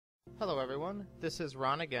Hello everyone, this is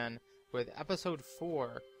Ron again with episode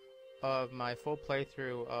 4 of my full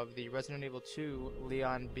playthrough of the Resident Evil 2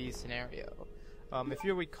 Leon B scenario. If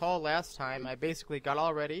you recall last time, I basically got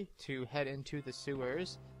all ready to head into the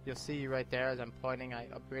sewers. You'll see right there as I'm pointing, I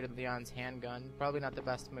upgraded Leon's handgun. Probably not the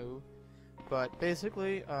best move, but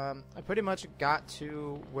basically I pretty much got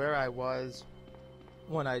to where I was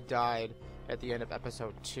when I died at the end of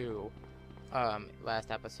episode 2, last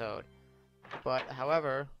episode. But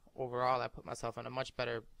however, overall I put myself in a much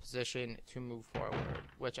better position to move forward,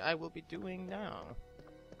 which I will be doing now.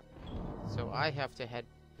 So I have to head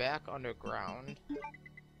back underground.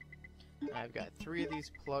 I've got 3 of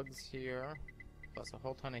these plugs here, plus a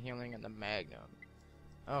whole ton of healing and the Magnum.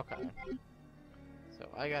 Okay. So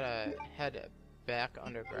I gotta head back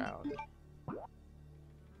underground,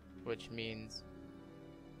 which means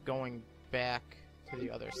going back to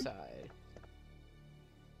the other side.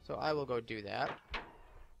 So I will go do that.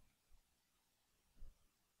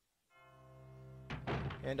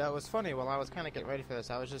 And it was funny, while I was kind of getting ready for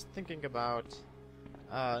this, I was just thinking about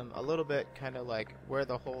a little bit kind of like where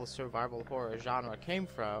the whole survival horror genre came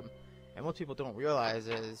from. And what people don't realize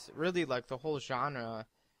is really like the whole genre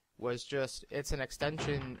was just, it's an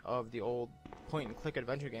extension of the old point-and-click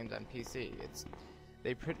adventure games on PC.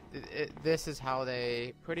 This is how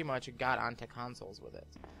they pretty much got onto consoles with it.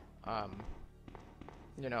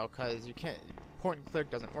 You know, because you can't,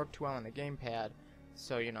 point-and-click doesn't work too well on the gamepad,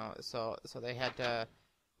 so you know, so they had to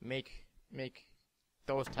make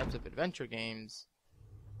those types of adventure games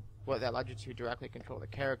what that allowed you to directly control the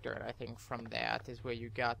character. And I think from that is where you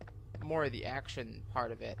got more of the action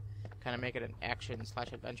part of it, kind of make it an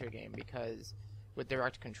action/adventure game, because with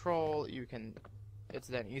direct control it's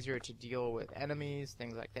then easier to deal with enemies,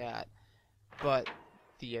 things like that. But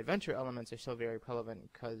the adventure elements are still very relevant,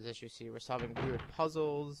 because as you see, we're solving weird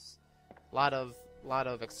puzzles, a lot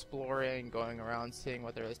of exploring, going around, seeing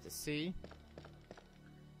what there is to see.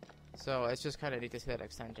 So it's just kind of neat to see that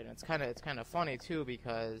extension. It's kind of funny too,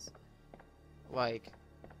 because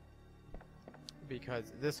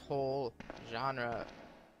this whole genre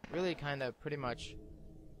really kind of pretty much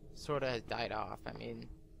sort of has died off. I mean,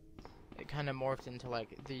 it kind of morphed into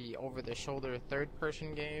like the over-the-shoulder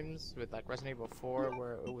third-person games with like Resident Evil 4,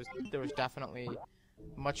 where there was definitely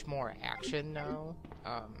much more action now.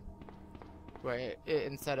 Where it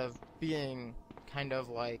instead of being kind of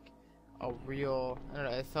like a real, I don't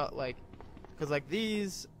know, it felt like, because like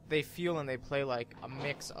these, they feel and they play like a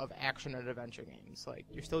mix of action and adventure games. Like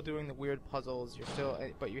you're still doing the weird puzzles,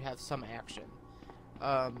 but you have some action,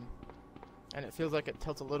 and it feels like it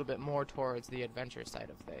tilts a little bit more towards the adventure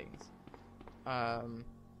side of things.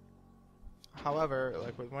 However,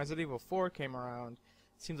 like when Resident Evil 4 came around,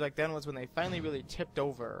 it seems like then was when they finally really tipped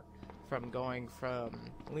over from going from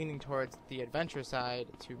leaning towards the adventure side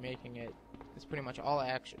to making it's pretty much all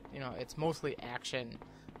action. You know, it's mostly action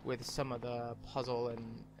with some of the puzzle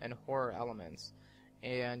and horror elements.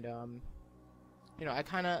 And you know, I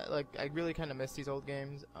really kind of miss these old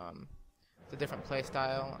games. It's a different play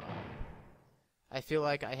style. I feel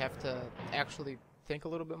like I have to actually think a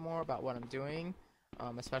little bit more about what I'm doing,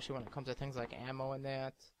 especially when it comes to things like ammo and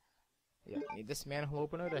that. Yeah, I need this manhole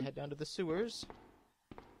opener to head down to the sewers.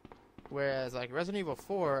 Whereas like Resident Evil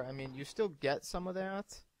 4, I mean, you still get some of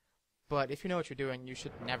that, but if you know what you're doing, you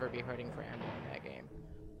should never be hurting for ammo in that game.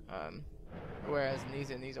 Whereas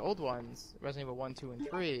in these old ones, Resident Evil 1, 2, and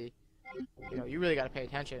 3, you know, you really got to pay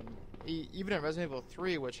attention. Even in Resident Evil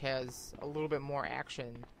 3, which has a little bit more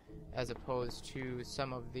action as opposed to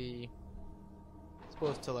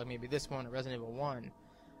like maybe this one or Resident Evil 1,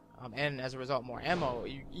 and as a result more ammo,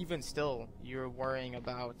 you're worrying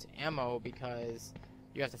about ammo because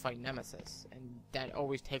you have to fight Nemesis, and that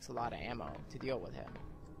always takes a lot of ammo to deal with him.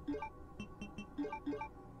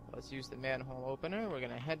 Let's use the manhole opener. We're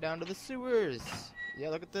gonna head down to the sewers. Yeah,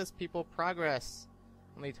 look at this, people. Progress.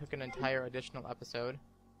 Only took an entire additional episode.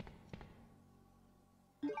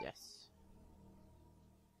 Yes.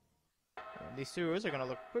 And these sewers are gonna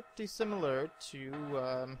look pretty similar to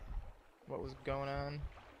what was going on.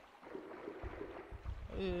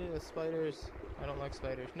 Spiders. I don't like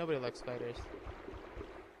spiders. Nobody likes spiders.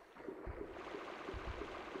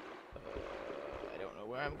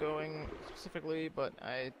 Where I'm going specifically, but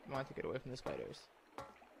I want to get away from the spiders.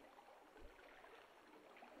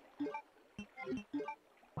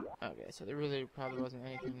 Okay, so there really probably wasn't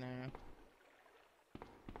anything there.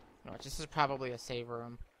 No, this is probably a save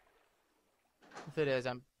room. If it is,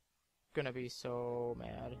 I'm gonna be so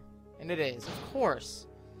mad. And it is, of course!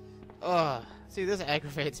 Ugh. See, this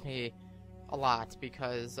aggravates me a lot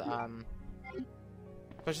because,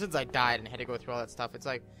 especially since I died and had to go through all that stuff, it's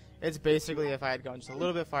like, It's basically if I had gone just a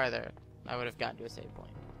little bit farther, I would have gotten to a save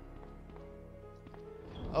point.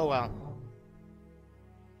 Oh well.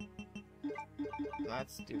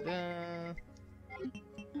 Let's do that.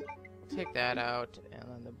 Take that out, and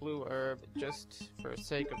then the blue herb, just for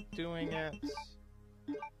sake of doing it.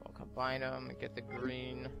 We'll combine them and get the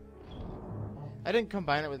green. I didn't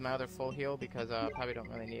combine it with my other full heal because I probably don't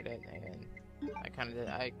really need it, and I kind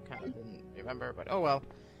of didn't remember, but oh well.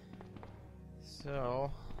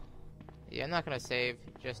 So, yeah, I'm not gonna save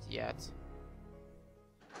just yet.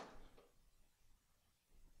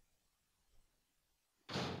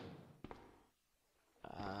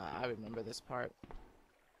 I remember this part.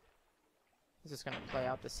 Is this gonna play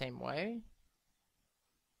out the same way?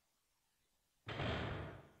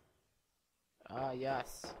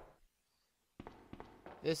 Yes.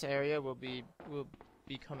 This area will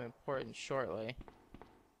become important shortly.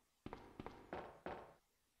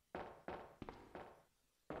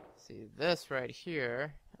 See this right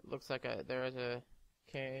here? It looks like there is a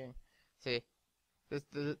king. See,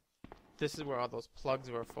 this is where all those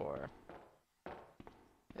plugs were for.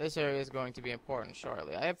 This area is going to be important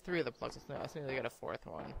shortly. I have 3 of the plugs. I think I got a 4th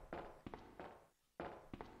one.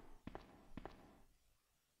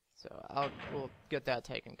 So we'll get that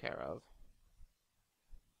taken care of.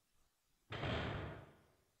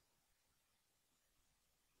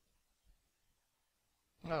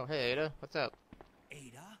 Oh, hey Ada, what's up?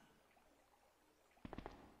 Ada?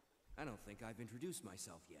 I don't think I've introduced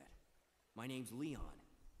myself yet. My name's Leon.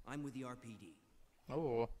 I'm with the RPD.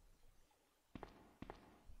 Oh.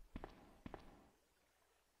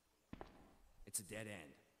 It's a dead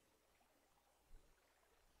end.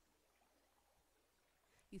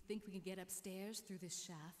 You think we can get upstairs through this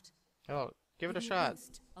shaft? Oh, give it a me shot.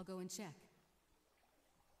 boost. I'll go and check.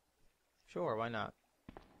 Sure, why not?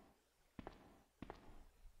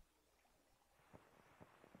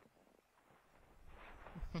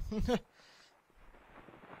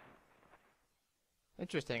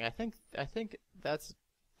 Interesting. I think that's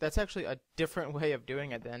actually a different way of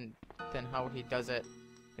doing it than how he does it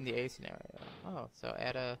in the A scenario. Oh, so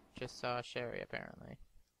Ada just saw Sherry apparently.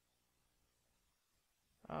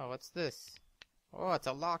 Oh, what's this? Oh, it's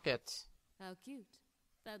a locket. How cute.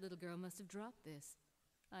 That little girl must have dropped this.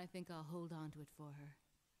 I think I'll hold on to it for her.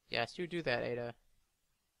 Yes, you do that, Ada.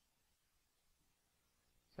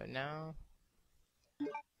 So now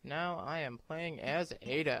I am playing as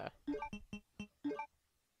Ada.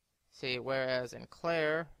 See, whereas in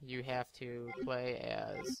Claire, you have to play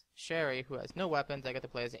as Sherry, who has no weapons. I get to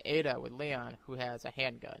play as Ada with Leon, who has a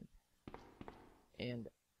handgun. And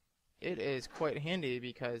it is quite handy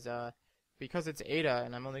because it's Ada,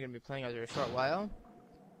 and I'm only going to be playing as her a short while.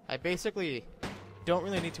 I basically don't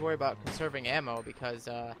really need to worry about conserving ammo because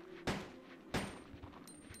I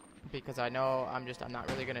know I'm not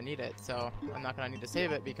really going to need it. So I'm not going to need to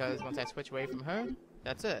save it because once I switch away from her,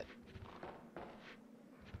 that's it.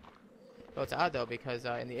 Well, it's odd though because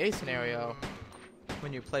in the A scenario,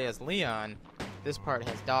 when you play as Leon, this part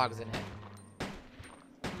has dogs in it.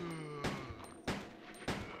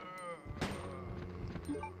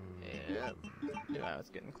 Yeah, it's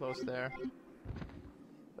getting close there.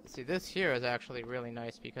 But see, this here is actually really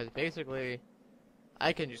nice because basically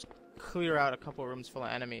I can just clear out a couple rooms full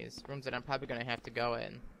of enemies, rooms that I'm probably going to have to go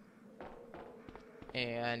in,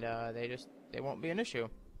 and they won't be an issue.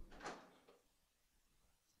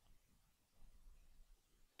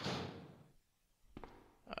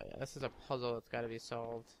 Oh yeah, this is a puzzle that's got to be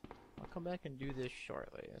solved. I'll come back and do this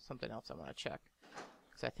shortly. There's something else I want to check.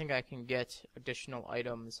 Because I think I can get additional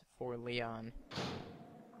items for Leon.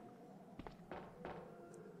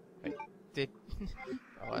 Wait,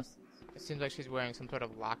 oh, it seems like she's wearing some sort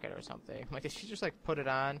of locket or something. Like, did she just, like, put it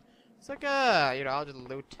on? It's like, I'll just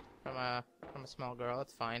loot from a small girl.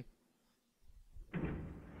 It's fine.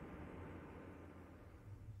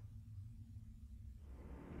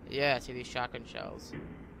 Yeah, see these shotgun shells.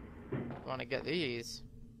 I want to get these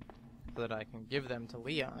so that I can give them to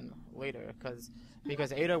Leon later,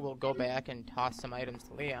 because Ada will go back and toss some items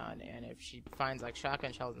to Leon, and if she finds like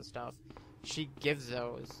shotgun shells and stuff, she gives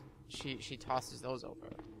those. She tosses those over.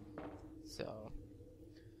 So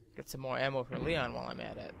get some more ammo for Leon while I'm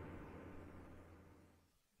at it.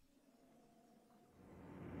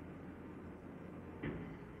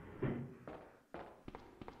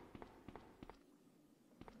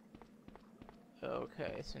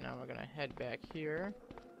 Okay, so now we're gonna head back here.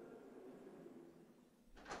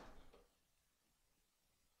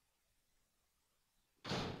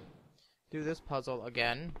 Do this puzzle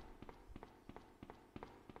again.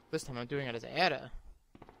 This time I'm doing it as Ada.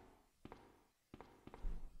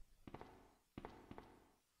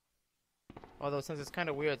 Although since it's kind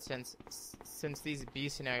of weird, since these B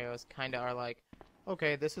scenarios kind of are like,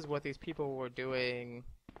 okay, this is what these people were doing,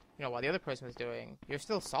 you know, while the other person was doing. You're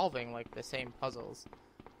still solving like the same puzzles.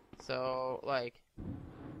 So like,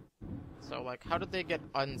 how did they get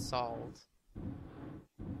unsolved?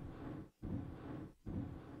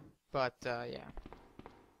 But yeah.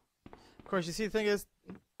 Of course, you see, the thing is,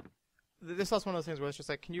 this is also one of those things where it's just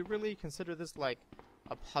like, can you really consider this like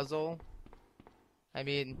a puzzle? I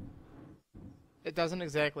mean, it doesn't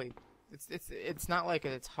exactly. It's not like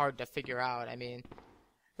it's hard to figure out. I mean,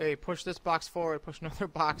 hey, push this box forward, push another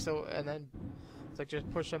box, and then it's like just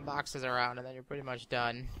push some boxes around, and then you're pretty much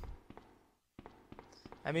done.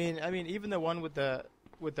 I mean, even the one with the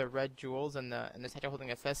red jewels and the statue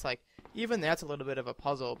holding a fist, like even that's a little bit of a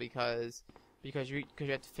puzzle because you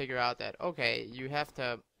have to figure out that, okay, you have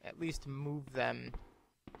to at least move them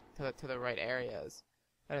to the right areas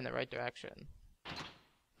and in the right direction.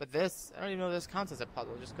 But this, I don't even know if this counts as a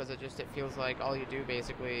puzzle, just because it feels like all you do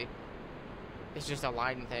basically is just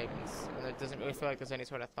align things, and it doesn't really feel like there's any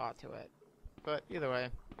sort of thought to it. But either way,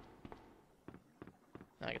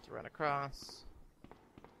 now I get to run across.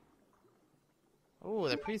 Oh,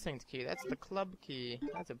 the precinct key. That's the club key.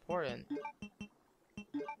 That's important. There's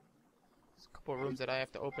a couple rooms that I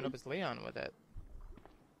have to open up as Leon with it.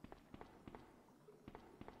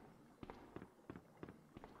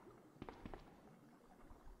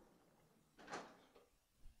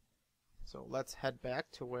 So let's head back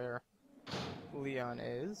to where Leon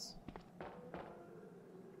is.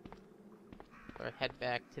 Or head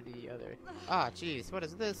back to the other... Ah, jeez, what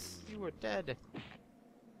is this? You were dead.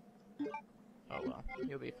 Oh well,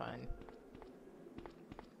 you'll be fine.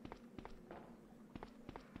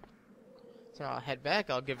 So I'll head back,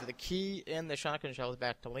 I'll give the key and the shotgun shells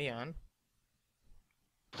back to Leon.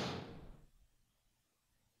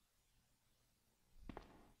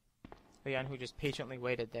 Leon, who just patiently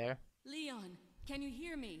waited there. Leon, can you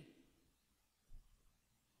hear me?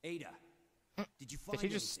 Ada, did you find Did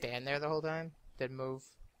he just anything? stand there the whole time? Didn't move?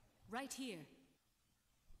 Right here.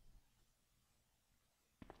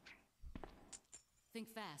 Think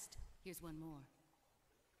fast. Here's one more.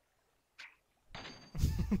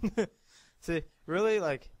 See, really,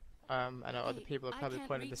 like, I know other Hey, people have probably I can't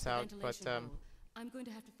pointed reach this the out, but, ventilation hole. I'm going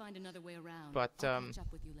to have to find another way around. but, I'll catch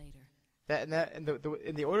up with you later.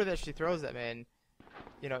 in the order that she throws them in,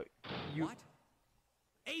 you know, you... What?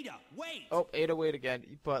 Ada, wait! Oh, Ada, wait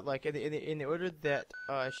again. But like in the order that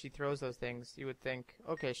she throws those things, you would think,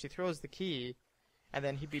 okay, she throws the key, and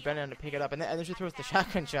then he'd be bending down to pick it up, and then she throws the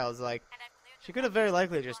shotgun shells. Like, she could have very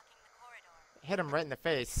likely just hit him right in the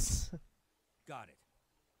face. Got it.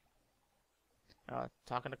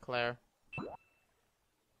 Talking to Claire.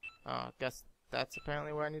 Guess that's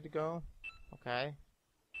apparently where I need to go. Okay.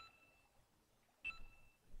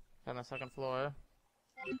 On the second floor.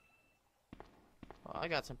 Well, I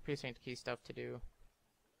got some precinct key stuff to do.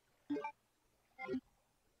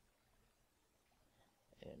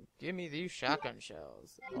 And give me these shotgun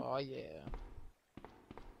shells. Oh yeah.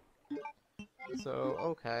 So,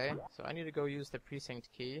 okay. So I need to go use the precinct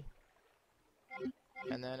key.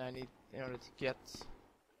 And then I need, in order to get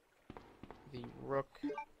the rook,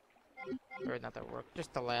 or not the rook,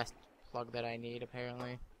 just the last plug that I need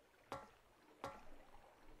apparently.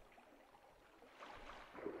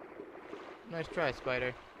 Nice try,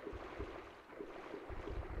 Spider.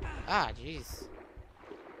 Ah, jeez.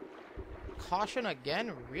 Caution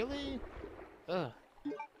again? Really? Ugh.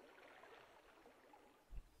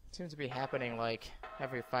 Seems to be happening like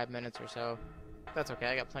every 5 minutes or so. That's okay,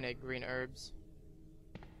 I got plenty of green herbs.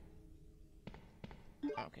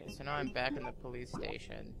 Okay, so now I'm back in the police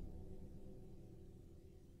station.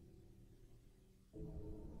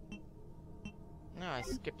 No, I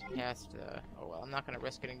skipped past oh well, I'm not gonna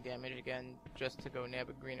risk getting damaged again just to go nab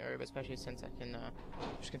a green herb, especially since I can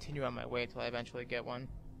just continue on my way until I eventually get one.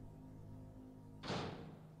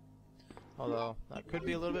 Although, that could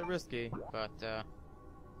be a little bit risky, but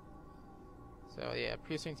so yeah,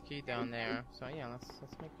 precinct key down there. So yeah, let's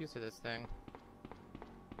make use of this thing.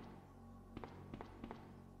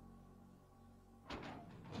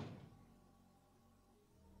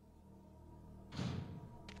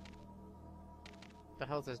 The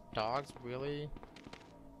hell is this? Dogs? Really?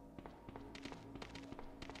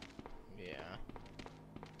 Yeah.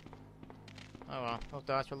 Oh well, those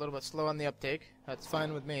dogs are a little bit slow on the uptake. That's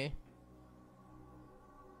fine with me.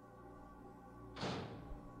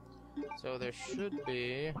 So there should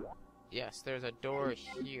be... Yes, there's a door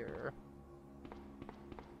here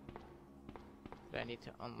that I need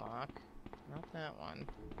to unlock. Not that one.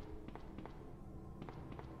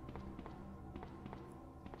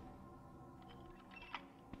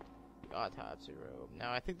 autopsy room.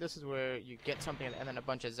 Now, I think this is where you get something and then a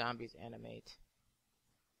bunch of zombies animate.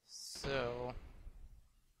 So...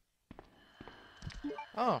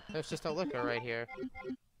 Oh, there's just a liquor right here.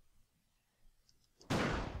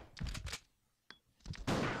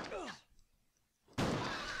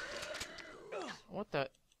 What the...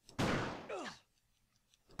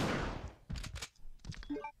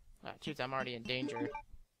 Ah, jeez, I'm already in danger.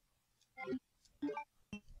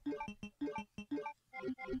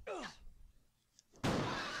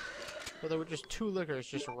 So there were just 2 liquors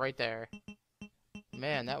just right there.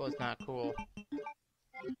 Man, that was not cool.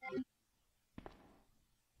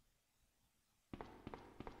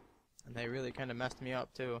 And they really kind of messed me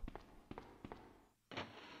up, too.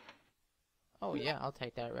 Oh yeah, I'll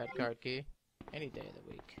take that red card key. Any day of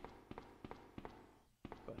the week.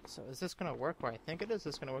 But, so is this going to work where I think it is?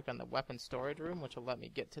 This is going to work on the weapon storage room, which will let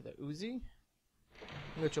me get to the Uzi.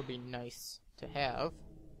 Which will be nice to have.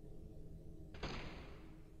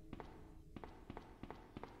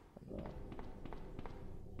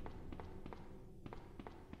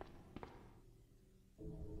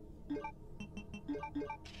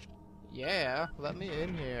 Yeah, let me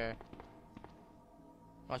in here.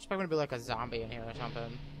 Oh, it's probably gonna be like a zombie in here or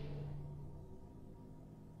something.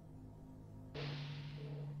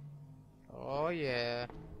 Oh yeah.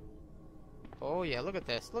 Oh yeah, look at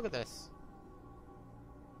this, look at this.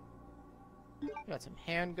 Got some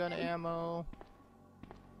handgun ammo.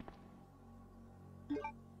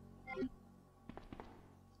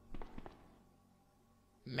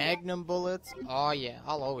 Magnum bullets. Oh yeah,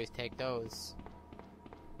 I'll always take those.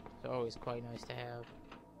 It's always quite nice to have.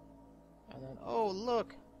 And then, oh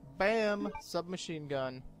look! Bam! Submachine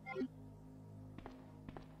gun.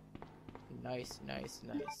 Nice, nice,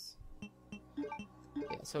 nice.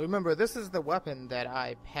 Yeah, so remember, this is the weapon that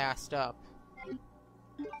I passed up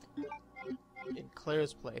in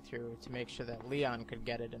Claire's playthrough to make sure that Leon could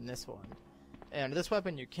get it in this one. And this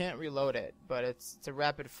weapon, you can't reload it, but it's a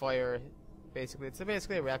rapid fire. Basically, it's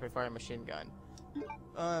basically a rapid fire machine gun.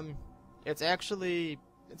 It's actually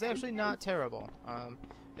not terrible.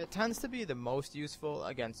 It tends to be the most useful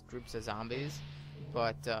against groups of zombies,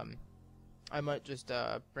 but I might just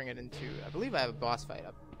bring it into. I believe I have a boss fight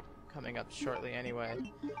coming up shortly anyway.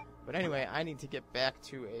 But anyway, I need to get back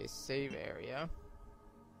to a save area,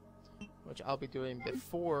 which I'll be doing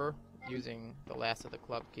before using the last of the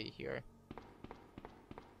club key here.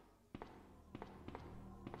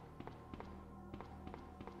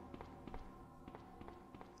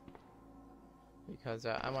 Because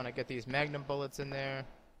I want to get these magnum bullets in there.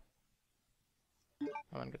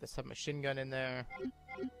 I want to get the submachine gun in there.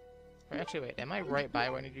 Or actually, wait, am I right by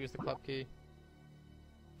where I need to use the club key?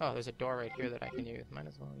 Oh, there's a door right here that I can use. Might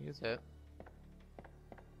as well use it.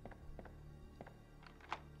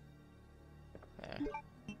 There.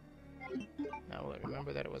 Now, will it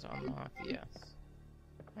remember that it was unlocked? Yes.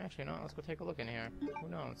 Actually, no, let's go take a look in here. Who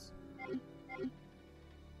knows?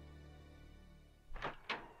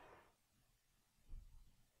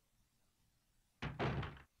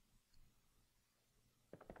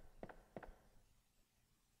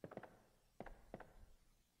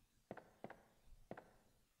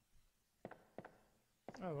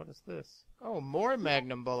 Oh, what is this? Oh, more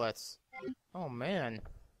magnum bullets! Oh, man.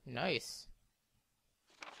 Nice.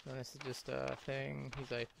 And this is just a thing.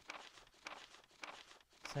 He's like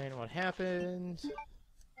saying what happened.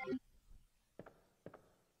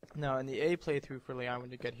 Now, in the A playthrough for Leon,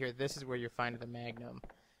 when you get here, this is where you find the magnum.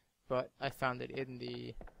 But I found it in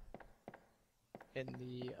the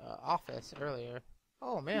office earlier.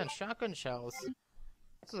 Oh, man, shotgun shells.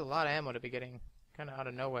 This is a lot of ammo to be getting kind of out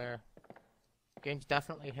of nowhere. Game's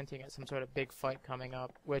definitely hinting at some sort of big fight coming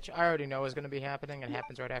up, which I already know is going to be happening. It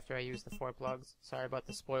happens right after I use the 4 plugs. Sorry about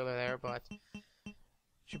the spoiler there, but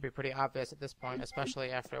should be pretty obvious at this point, especially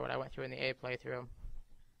after what I went through in the A playthrough.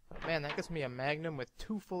 But man, that gives me a magnum with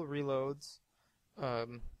 2 full reloads,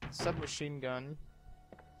 submachine gun,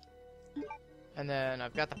 and then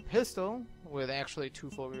I've got the pistol with actually 2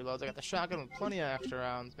 full reloads. I got the shotgun with plenty of extra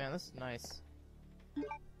rounds. Man, this is nice.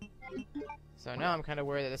 So now I'm kind of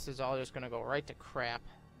worried that this is all just going to go right to crap.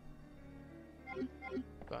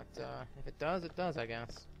 But if it does, it does, I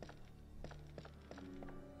guess.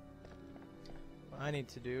 What I need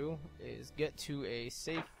to do is get to a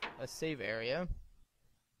save area.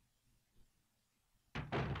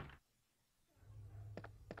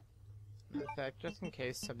 In fact, just in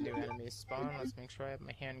case some new enemies spawn, let's make sure I have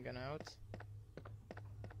my handgun out.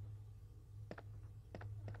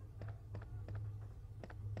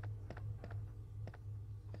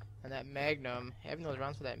 And that magnum, having those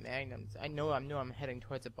rounds for that magnum, I know I'm heading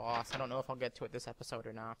towards a boss. I don't know if I'll get to it this episode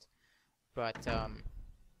or not. But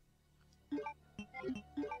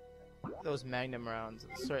those Magnum rounds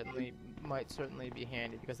might certainly be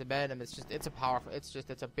handy, because the Magnum is it's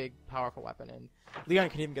a big powerful weapon, and Leon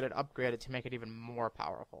can even get it upgraded to make it even more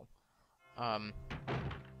powerful. And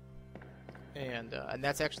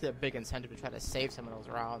that's actually a big incentive to try to save some of those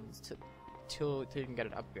rounds till you can get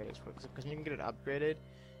it upgraded, because when you can get it upgraded,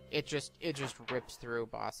 it just rips through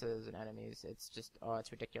bosses and enemies. It's just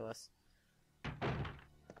it's ridiculous.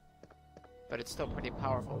 But it's still pretty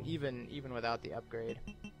powerful, even without the upgrade.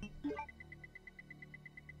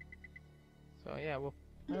 So yeah, well,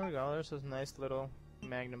 there we go. There's those nice little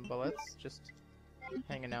Magnum bullets just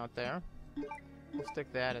hanging out there. We'll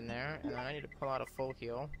stick that in there, and then I need to pull out a full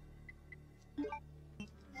heal.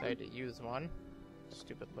 Decided to use one.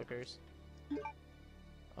 Stupid lookers.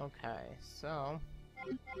 Okay, so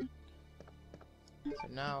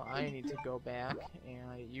now I need to go back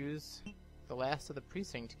and use the last of the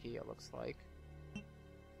precinct key, it looks like.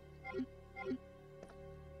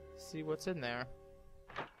 See what's in there.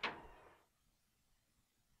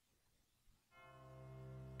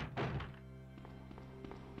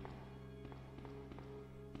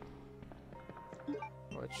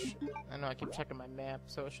 Which, I know I keep checking my map,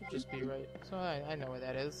 so it should just be right. So I know where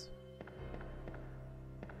that is.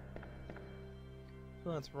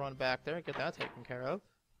 So let's run back there and get that taken care of.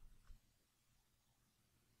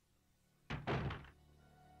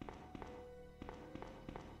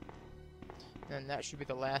 And that should be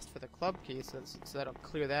the last for the club key, so that'll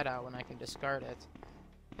clear that out when I can discard it.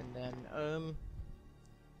 And then,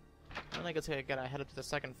 I guess I gotta head up to the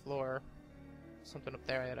second floor. Something up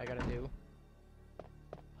there that I gotta do.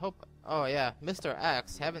 Oh yeah, Mr.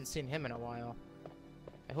 X, haven't seen him in a while.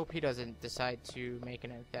 I hope he doesn't decide to make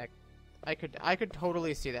an effect. I could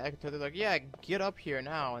totally see that. I could totally like, yeah, get up here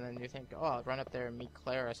now, and then you think, oh, I'll run up there and meet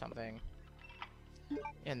Claire or something.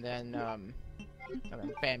 And then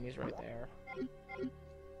bam, he's right there.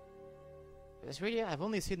 It's really, I've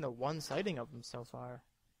only seen the one sighting of him so far.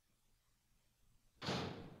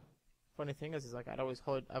 Funny thing is like I'd always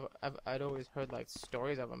heard like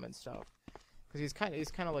stories of him and stuff, because he's kind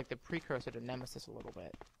of like the precursor to Nemesis a little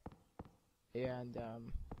bit, and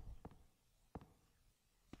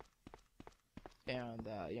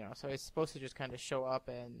you know, so he's supposed to just kind of show up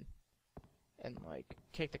and like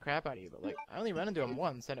kick the crap out of you, but like I only ran into him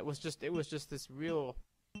once, and it was just this real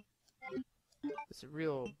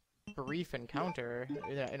brief encounter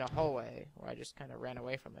in a hallway where I just kind of ran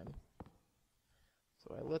away from him.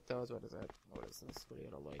 So I lit those. What is it? What is this? What do you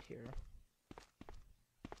got a light here?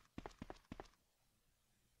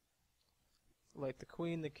 Light the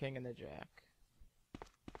queen, the king, and the jack.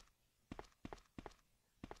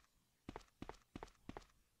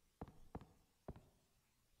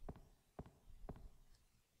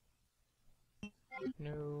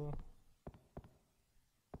 No.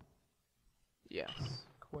 Yes.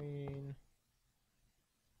 Queen.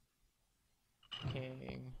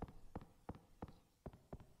 King.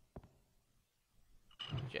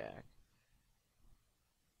 Jack.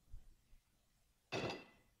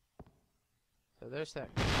 So there's that.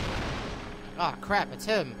 Ah, crap, it's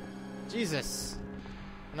him! Jesus!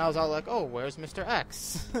 And I was all like, oh, where's Mr.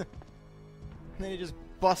 X? And then he just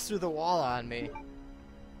busts through the wall on me.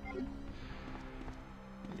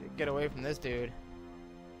 Get away from this dude.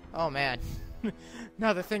 Oh, man.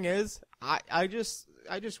 Now, the thing is, I just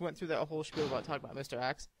went through that whole spiel about talking about Mr.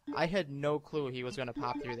 X. I had no clue he was going to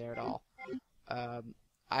pop through there at all.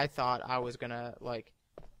 I thought I was gonna, like,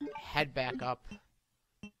 head back up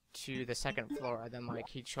to the second floor, and then, like,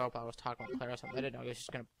 he'd show up, I was talking with Claire or something. I didn't know he was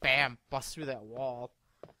just gonna, bam, bust through that wall.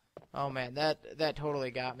 Oh, man, that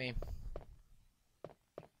totally got me.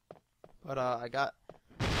 But, I got...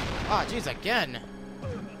 Ah, jeez, again!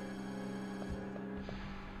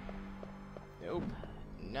 Nope.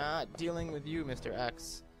 Not dealing with you, Mr.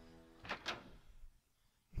 X.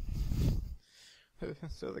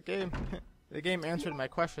 So the game answered my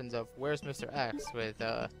questions of where's Mr. X with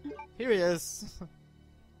here he is.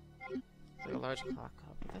 It's like a large clock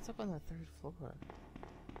up, but that's up on the 3rd floor.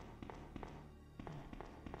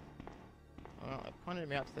 Well, it pointed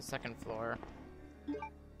me out to the 2nd floor.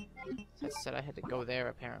 So it said I had to go there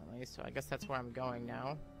apparently, so I guess that's where I'm going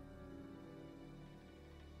now.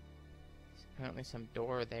 There's apparently some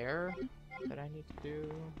door there that I need to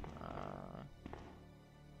do.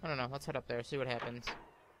 I don't know, let's head up there, see what happens.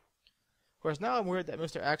 Of course, now I'm worried that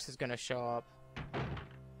Mr. X is gonna show up.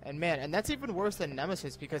 And man, and that's even worse than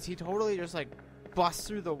Nemesis, because he totally just, like, busts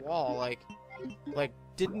through the wall, like,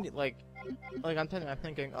 I'm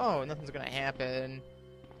thinking, oh, nothing's gonna happen,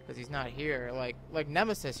 because he's not here. Like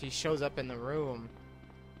Nemesis, he shows up in the room.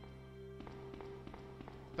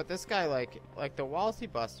 But this guy, like the walls he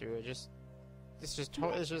busts through are just It's just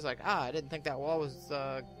it's just like, I didn't think that wall was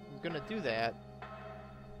gonna do that.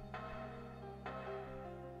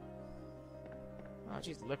 Oh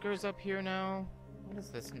jeez, Liquor's up here now. What is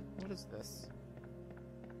this? What is this?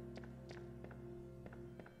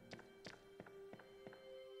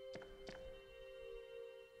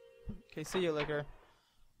 Okay, see you, Liquor.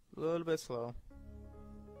 A little bit slow.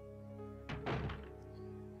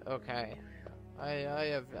 Okay.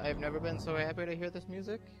 I have never been so happy to hear this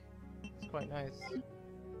music. It's quite nice.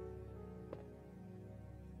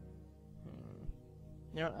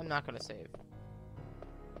 You know, I'm not gonna save.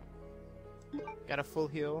 Got a full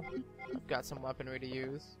heal. I've got some weaponry to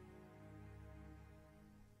use.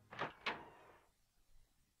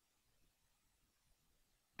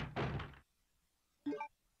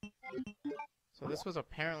 So this was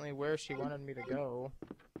apparently where she wanted me to go.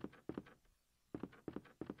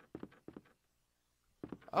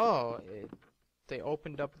 Oh, they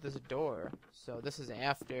opened up this door. So this is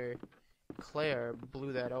after Claire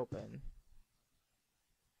blew that open.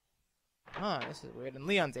 Huh, this is weird. In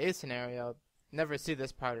Leon's A scenario, never see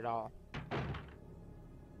this part at all.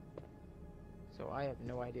 So I have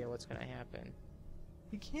no idea what's gonna happen.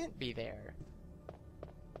 He can't be there.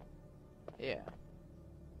 Yeah.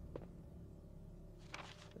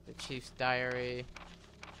 The Chief's diary.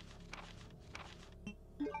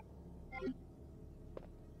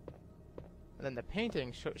 And then the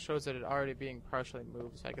painting shows that it already being partially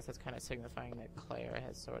moved, so I guess that's kind of signifying that Claire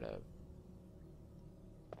has sort of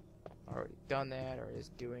already done that, or is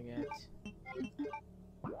doing it.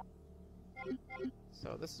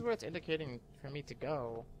 So this is where it's indicating for me to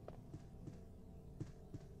go.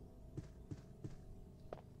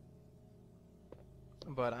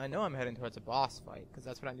 But I know I'm heading towards a boss fight, because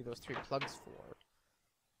that's what I need those 3 plugs for.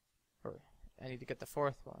 Or I need to get the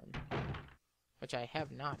 4th one, which I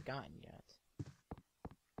have not gotten yet.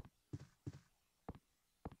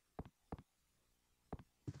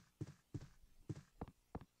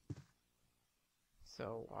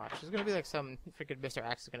 So watch, there's gonna be like some freaking Mr.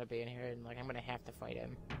 X is gonna be in here, and like I'm gonna have to fight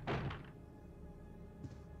him.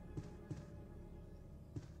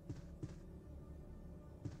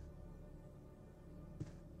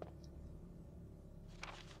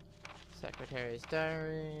 Secretary's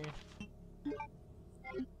diary.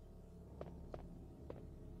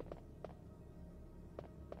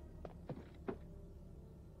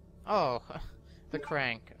 Oh, the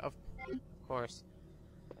crank, of course.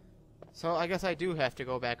 So I guess I do have to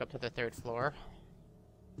go back up to the 3rd floor.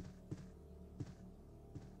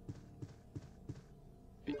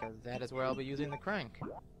 Because that is where I'll be using the crank.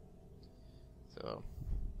 So,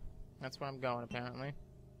 that's where I'm going apparently.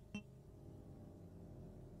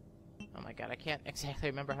 Oh my god, I can't exactly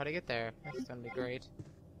remember how to get there. That's gonna be great.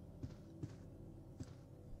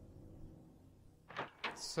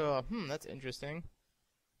 So, that's interesting.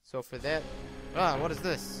 So for that... Ah, what is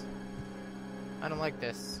this? I don't like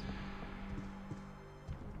this.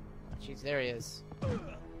 Jeez, there he is.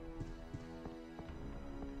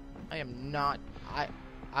 I am not...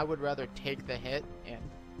 I would rather take the hit and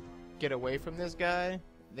get away from this guy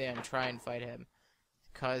than try and fight him.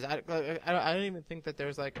 Because I don't even think that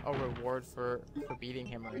there's like a reward for beating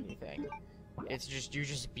him or anything. It's just, you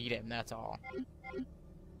just beat him, that's all.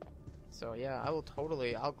 So yeah, I'll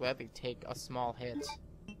gladly take a small hit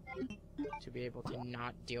to be able to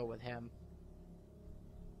not deal with him.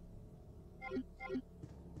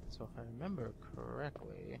 So if I remember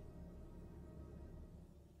correctly...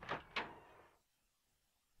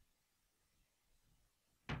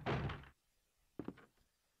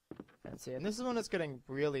 Let's see, and this is when it's getting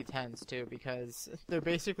really tense too, because they're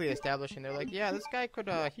basically establishing, they're like, yeah, this guy could,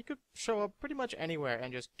 he could show up pretty much anywhere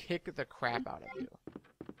and just kick the crap out of you.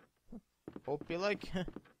 Hope you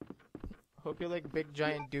like big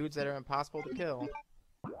giant dudes that are impossible to kill.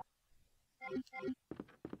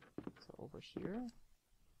 So over here?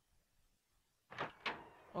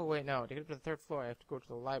 Oh wait, no, to get up to the 3rd floor I have to go to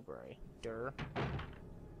the library. Durr.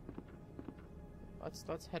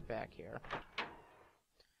 Let's head back here.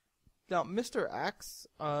 Now, Mr. X,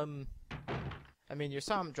 I mean, you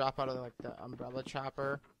saw him drop out of, like, the umbrella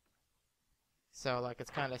chopper. So, like,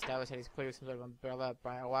 it's kind of established that he's clearly some sort of umbrella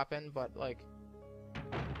bioweapon, but, like,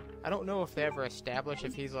 I don't know if they ever established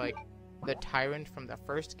if he's, like, the tyrant from the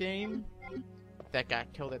first game that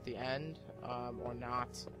got killed at the end, or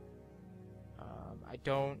not. I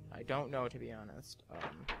don't know, to be honest.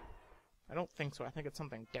 I don't think so. I think it's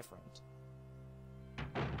something different.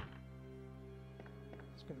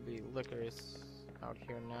 It's gonna be Liquors out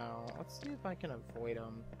here now. Let's see if I can avoid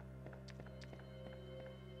them.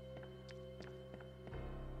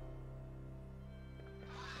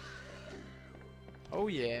 Oh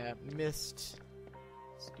yeah, missed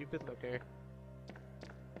Stupid looker.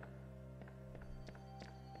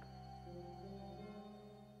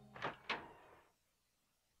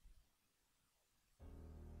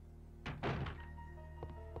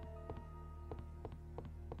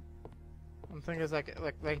 I'm thinking is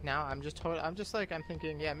like now I'm just I'm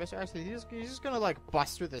thinking, yeah, Mr. Ashley, he's just gonna like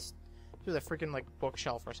bust through the freaking like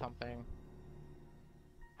bookshelf or something.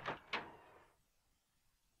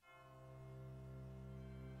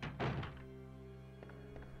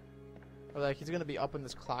 Or like he's gonna be up in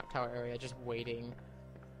this clock tower area just waiting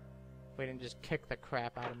to just kick the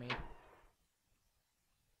crap out of me.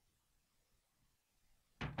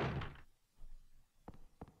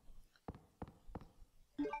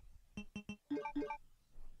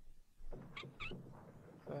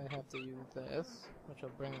 So I have to use this, which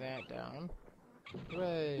will bring that down.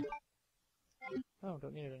 Hooray! Oh,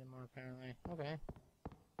 don't need it anymore apparently. Okay.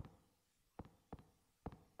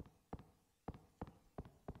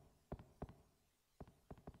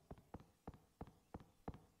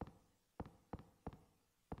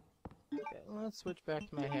 Let's switch back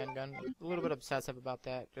to my handgun. A little bit obsessive about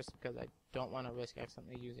that, just because I don't want to risk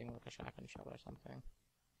accidentally using like a shotgun shell or something.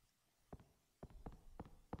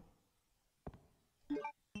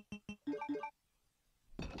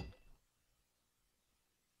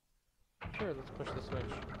 Sure, let's push the switch.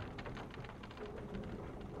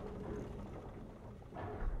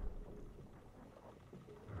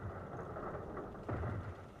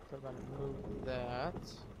 So I'm gonna move that.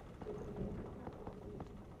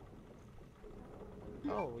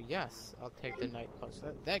 Oh yes, I'll take the night plus.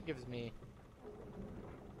 That gives me.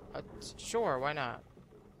 Sure, why not?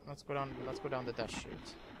 Let's go down. Let's go down the dust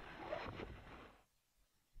chute.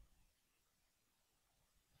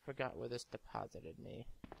 Forgot where this deposited me.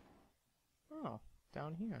 Oh,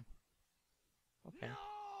 down here. Okay.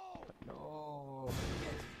 No.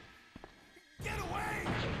 Get away!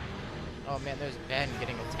 Oh man, there's Ben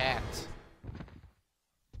getting attacked.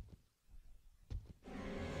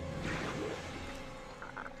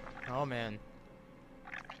 Oh man.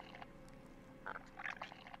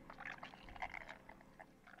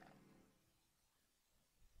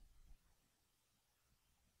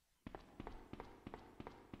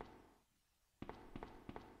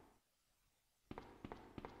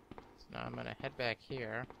 So now I'm gonna head back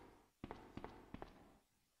here.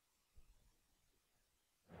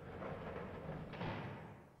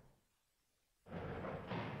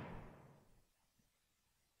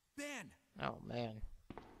 Ben! Oh man.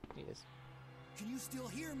 He is. Can you still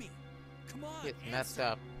hear me? Come on, It's messed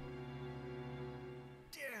up.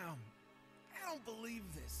 Damn! I don't believe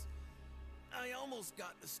this. I almost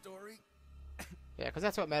got the story. Yeah, because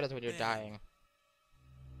that's what matters when you're dying.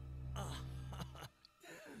 Oh,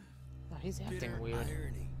 he's acting Bitter weird.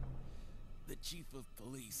 irony. The chief of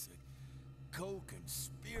police, a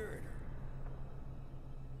co-conspirator.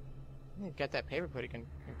 He got that paper put in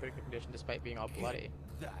pretty good condition despite being all bloody.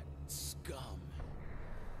 That scum.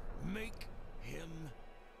 Make him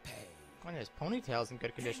pay. And his ponytail's in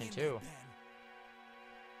good condition Hang in too.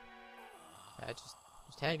 there, Ben.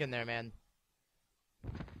 Just hang in there, man.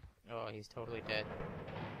 Oh, he's totally dead.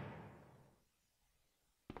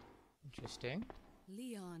 Interesting.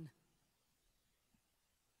 Leon.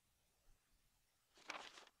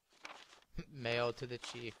 Mail to the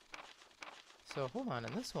chief. So hold on,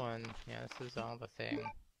 in this one, yeah, this is all the thing.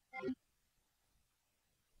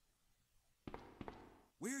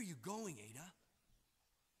 Where are you going, Ada?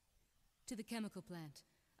 To the chemical plant.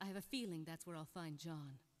 I have a feeling that's where I'll find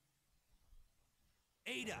John.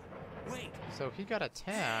 Ada, wait! So he got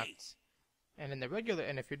attacked, and in the regular,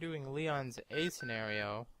 and if you're doing Leon's A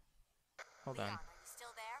scenario, hold on. Leon, are you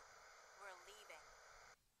still there? We're leaving.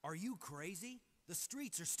 Are you crazy? The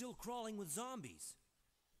streets are still crawling with zombies.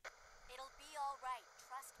 It'll be all right,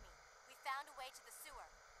 trust me. We found a way to the sewer.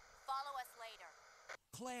 Follow us later.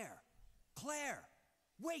 Claire! Claire!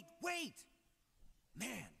 Wait, wait!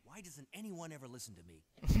 Man, why doesn't anyone ever listen to me?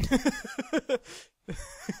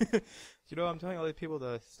 You know, I'm telling all these people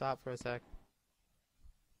to stop for a sec.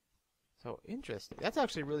 So interesting. That's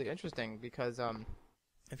actually really interesting because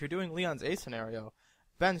if you're doing Leon's A scenario,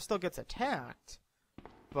 Ben still gets attacked,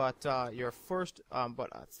 but your first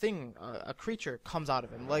a creature comes out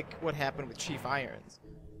of him, like what happened with Chief Irons,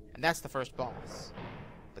 and that's the first boss.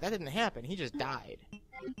 But that didn't happen. He just died.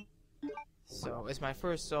 So is my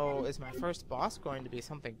first boss going to be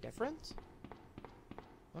something different?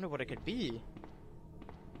 I wonder what it could be.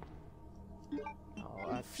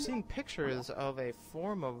 Oh, I've seen pictures of a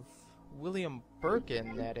form of William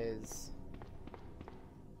Birkin that is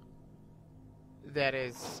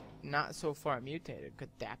not so far mutated. Could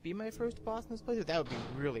that be my first boss in this playthrough? That would be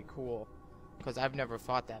really cool. because I've never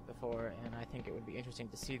fought that before, and I think it would be interesting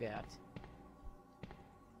to see that.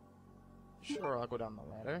 Sure, I'll go down the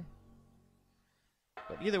ladder.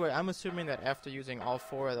 But either way, I'm assuming that after using all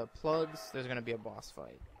 4 of the plugs, there's going to be a boss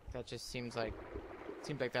fight. That just seems like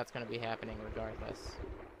that's going to be happening regardless.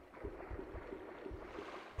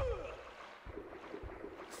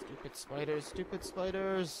 Stupid spiders, stupid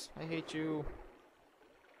spiders! I hate you.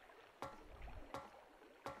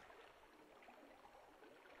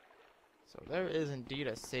 So there is indeed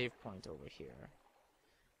a save point over here.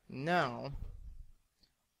 Now,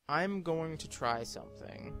 I'm going to try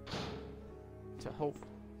something to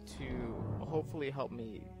hopefully help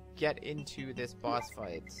me get into this boss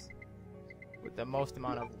fight with the most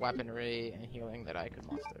amount of weaponry and healing that I could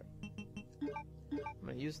muster. I'm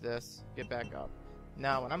going to use this, get back up.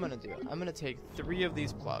 Now, what I'm going to do, I'm going to take 3 of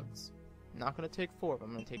these plugs. I'm not going to take 4 of them,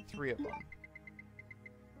 I'm going to take 3 of them.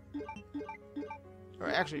 Or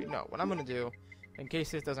actually, no, what I'm going to do, in case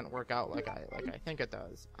this doesn't work out like I think it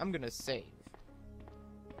does, I'm going to save.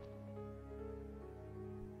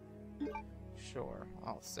 Sure,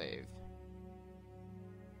 I'll save.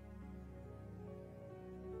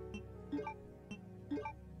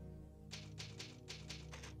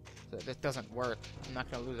 So if this doesn't work, I'm not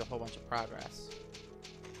going to lose a whole bunch of progress.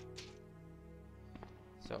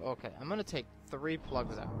 So, okay, I'm going to take 3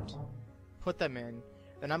 plugs out, put them in,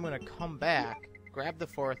 then I'm going to come back, grab the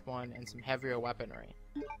 4th one, and some heavier weaponry.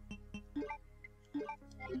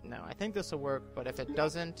 Now, I think this will work, but if it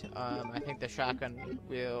doesn't, I think the shotgun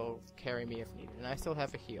will carry me if needed, and I still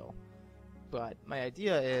have a heal. But my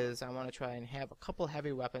idea is I want to try and have a couple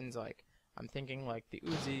heavy weapons, like, I'm thinking like the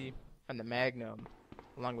Uzi and the Magnum,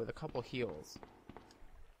 along with a couple heals,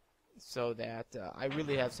 so that I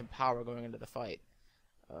really have some power going into the fight.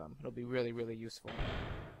 It'll be really, really useful.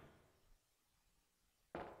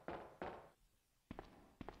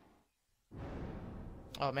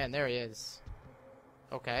 Oh man, there he is.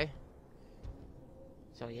 Okay.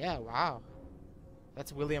 So yeah, wow.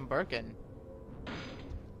 That's William Birkin.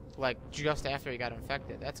 Like, just after he got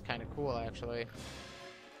infected. That's kind of cool, actually.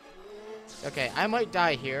 Okay, I might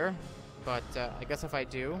die here, but I guess if I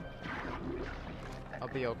do, I'll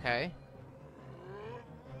be okay.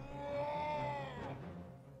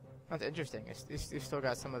 That's interesting. You've still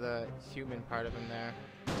got some of the human part of him there.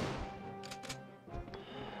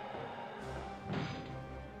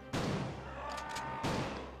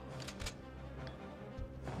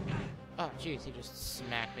 Oh, jeez, he just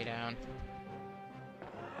smacked me down.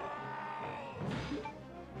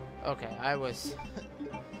 Okay, I was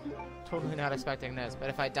totally not expecting this, but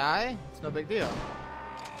if I die, it's no big deal.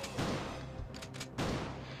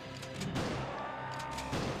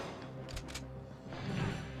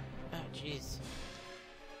 Oh, jeez.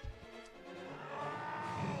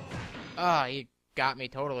 Ah, he got me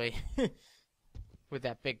totally with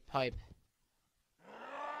that big pipe.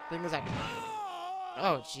 Thing is,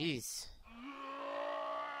 oh, jeez.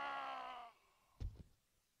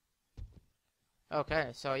 Okay,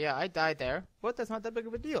 so yeah, I died there, but that's not that big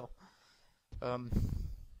of a deal.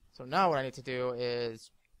 So now what I need to do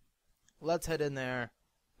is let's head in there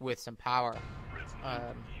with some power.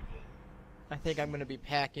 I think I'm gonna be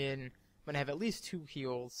packing. I'm gonna have at least 2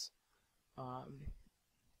 heals.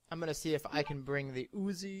 I'm gonna see if I can bring the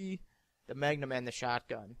Uzi, the Magnum, and the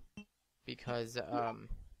shotgun, because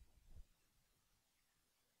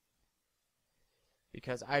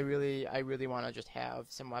I really want to just have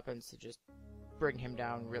some weapons to just bring him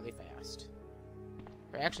down really fast.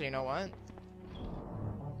 Or actually, you know what?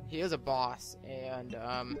 He is a boss, and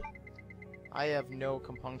I have no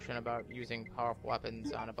compunction about using powerful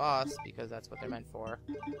weapons on a boss, because that's what they're meant for.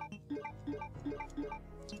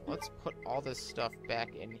 Let's put all this stuff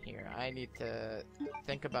back in here. I need to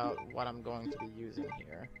think about what I'm going to be using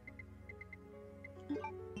here.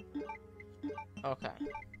 Okay.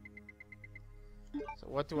 So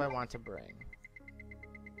what do I want to bring?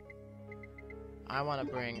 I want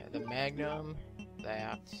to bring the Magnum,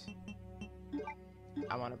 that.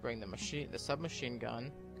 I want to bring the submachine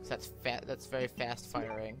gun, because that's very fast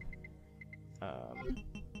firing.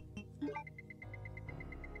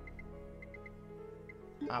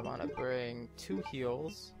 I want to bring 2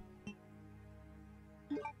 heals.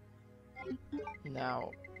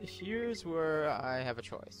 Now, here's where I have a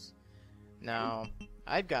choice. Now,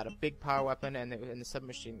 I've got a big power weapon and the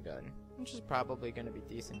submachine gun, which is probably going to be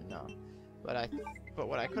decent enough. But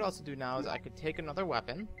what I could also do now is I could take another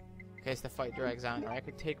weapon, in case the fight drags on, or I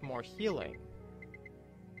could take more healing.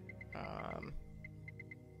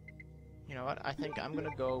 You know what? I think I'm going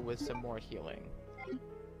to go with some more healing.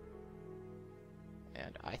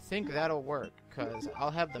 And I think that'll work, because I'll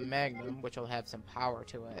have the Magnum, which will have some power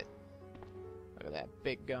to it. Look at that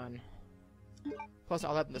big gun. Plus,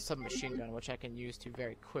 I'll have the submachine gun, which I can use to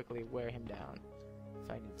very quickly wear him down if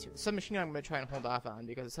I need to. The submachine gun I'm going to try and hold off on,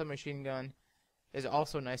 because the submachine gun is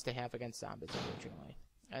also nice to have against zombies occasionally,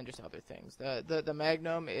 and just other things. The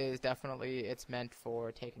Magnum is definitely, it's meant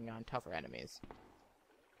for taking on tougher enemies.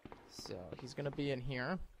 So, he's going to be in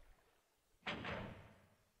here.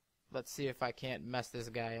 Let's see if I can't mess this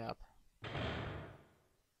guy up.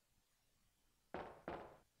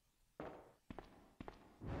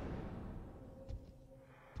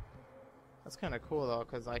 That's kind of cool though,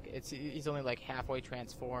 cause like he's only like halfway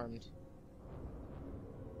transformed.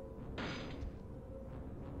 He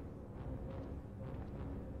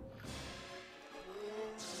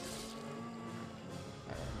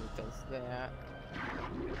does that.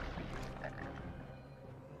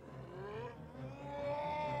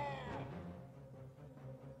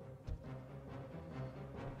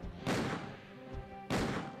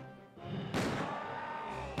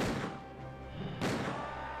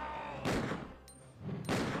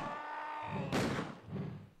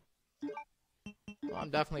 Well, I'm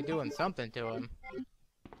definitely doing something to him.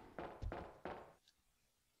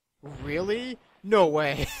 Really? No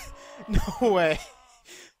way. No way.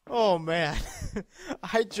 Oh man.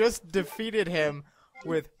 I just defeated him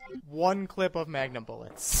with one clip of Magnum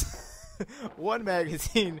bullets. One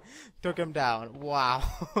magazine took him down. Wow.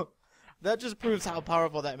 That just proves how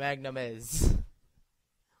powerful that Magnum is.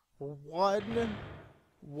 One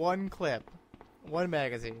clip. One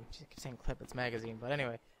magazine. I keep saying clip, it's magazine, but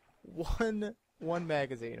anyway. One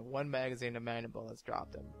magazine of Magnum bullets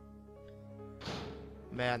dropped him.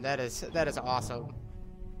 Man, that is awesome.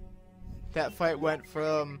 That fight went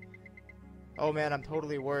from, oh man, I'm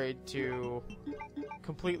totally worried, to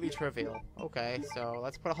completely trivial. Okay, so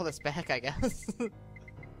let's put all this back, I guess.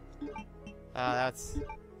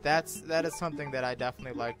 That is something that I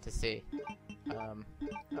definitely like to see.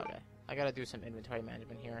 Okay, I gotta do some inventory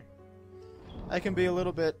management here. I can be a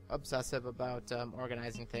little bit obsessive about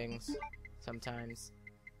organizing things sometimes.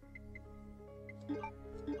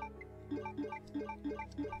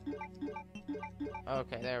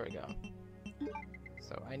 Okay, there we go.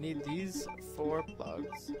 So I need these 4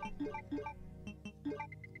 plugs.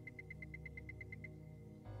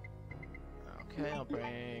 Okay, I'll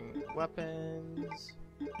bring weapons.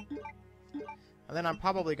 And then I'm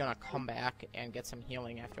probably gonna come back and get some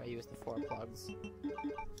healing after I use the 4 plugs.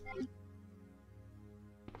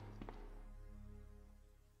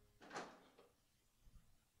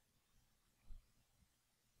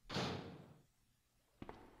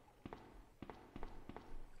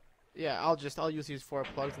 Yeah, I'll use these 4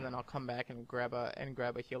 plugs and then I'll come back and grab a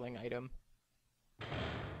healing item.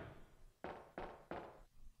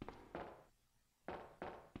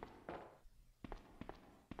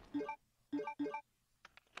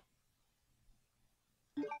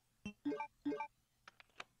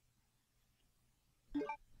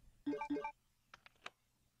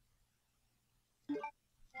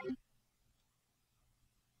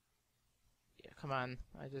 Yeah, come on.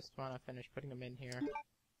 I just want to finish putting them in here.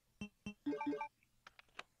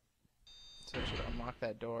 So I should unlock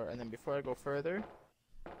that door, and then before I go further,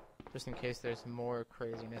 just in case there's more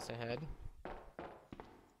craziness ahead,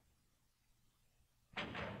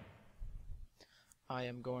 I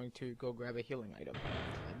am going to go grab a healing item.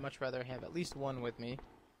 I'd much rather have at least one with me.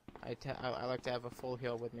 I like to have a full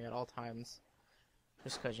heal with me at all times,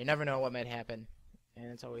 just because you never know what might happen,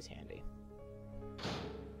 and it's always handy.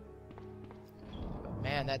 But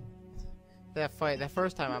man, that fight, that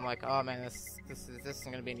first time, I'm like, oh man, this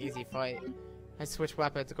isn't gonna be an easy fight. I switch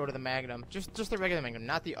weapons to go to the Magnum, just the regular Magnum,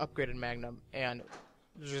 not the upgraded Magnum, and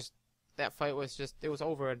just that fight was just, it was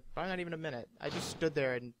over in probably not even a minute. I just stood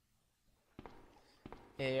there and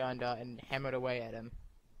hammered away at him.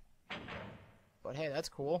 But hey, that's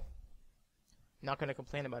cool. Not gonna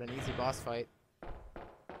complain about an easy boss fight.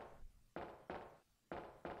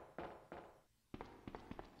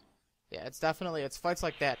 Yeah, it's fights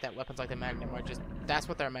like that weapons like the Magnum are just, that's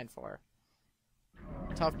what they're meant for.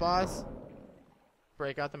 Tough boss,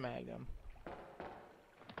 break out the Magnum.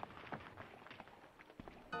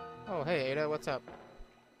 Oh, hey Ada, what's up?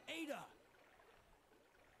 Ada!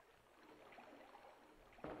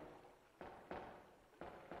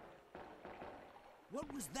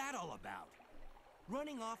 What was that all about?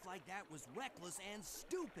 Running off like that was reckless and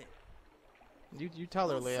stupid. You tell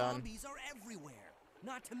her, Those Leon. zombies are everywhere.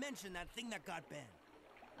 Not to mention that thing that got Ben.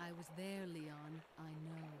 I was there, Leon. I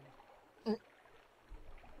know.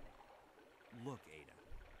 Look, Ada.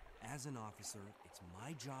 As an officer, it's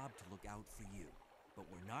my job to look out for you. But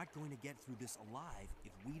we're not going to get through this alive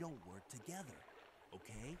if we don't work together.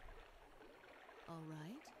 Okay? All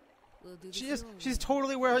right. We'll do this She is. your She's way.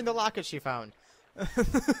 totally wearing the locket she found.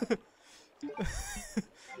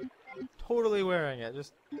 Totally wearing it.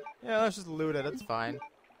 Just, yeah, let's just loot it. It's fine.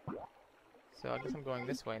 So I guess I'm going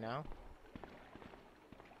this way now.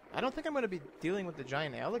 I don't think I'm going to be dealing with the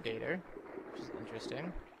giant alligator, which is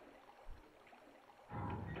interesting.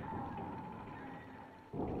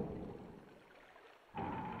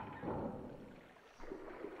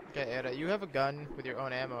 Okay, Ada, you have a gun with your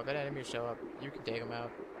own ammo. If any enemies show up, you can take them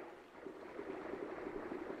out.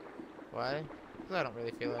 Why? Because I don't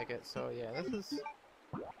really feel like it. So yeah, this is...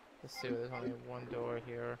 Let's see, there's only one door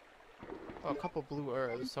here. Oh, a couple blue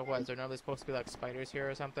herbs. So what, is there normally supposed to be like spiders here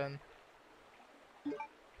or something?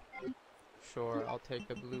 Sure, I'll take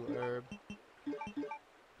the blue herb.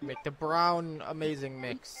 Make the brown amazing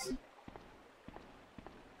mix.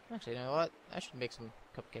 Actually, you know what? I should make some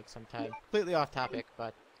cupcakes sometime. Completely off topic,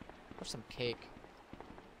 but... Or some cake.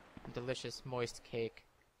 Delicious, moist cake.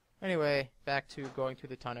 Anyway, back to going through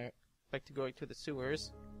the tunnel. Back to going to the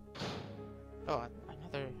sewers. Oh,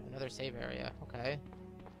 another save area. Okay.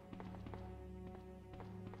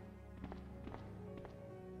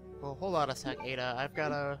 Well, hold on a sec, Ada. I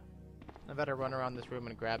better run around this room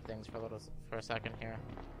and grab things for a second here.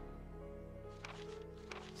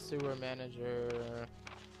 Sewer manager.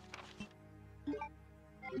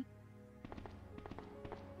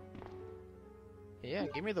 Yeah,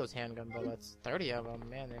 give me those handgun bullets. 30 of them.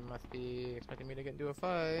 Man, they must be expecting me to get into a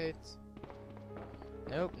fight.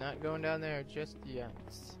 Nope, not going down there just yet.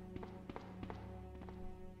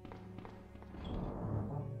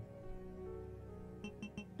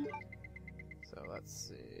 So let's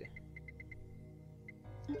see.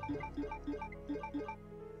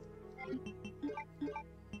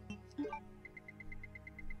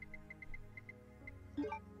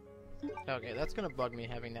 Okay, that's gonna bug me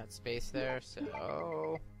having that space there,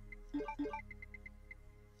 so...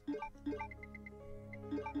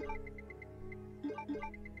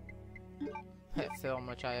 That film,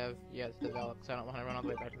 which I have yet to develop, because I don't want to run all the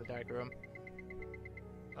way back to the dark room.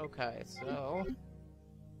 Okay, so...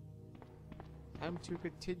 Time to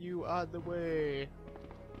continue on the way.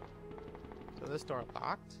 So this door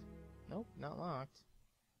locked? Nope, not locked.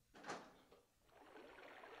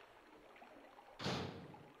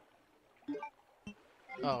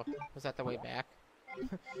 Oh, was that the way back?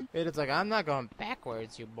 It's like, I'm not going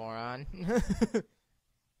backwards, you moron.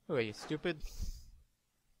 Who are you, stupid?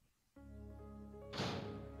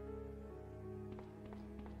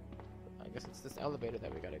 I guess it's this elevator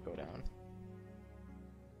that we gotta go down.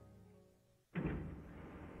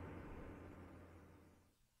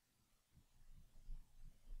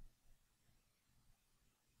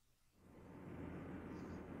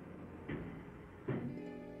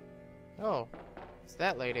 Oh, it's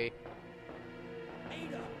that lady.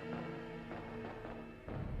 Ada!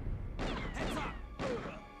 Heads up!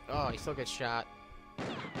 Oh, he still gets shot.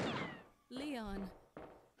 Leon,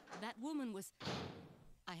 that woman was...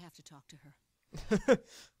 I have to talk to her.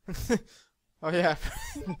 Oh yeah,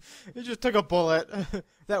 he just took a bullet.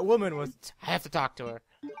 That woman was... I have to talk to her.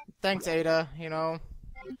 Thanks, Ada, you know.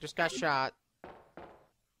 Just got shot.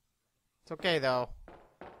 It's okay, though.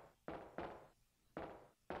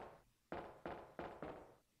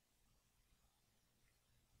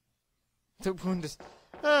 The wound is...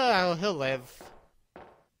 he'll live.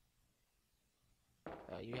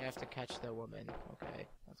 You have to catch the woman. Okay,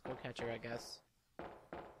 let's go catch her, I guess.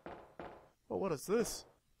 Oh, what is this?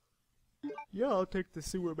 Yeah, I'll take the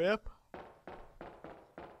sewer map.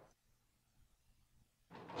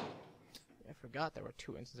 I forgot there were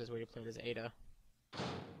 2 instances where you played as Ada.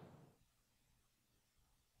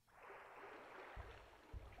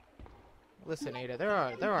 Listen, Ada,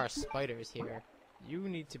 there are spiders here. You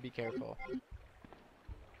need to be careful.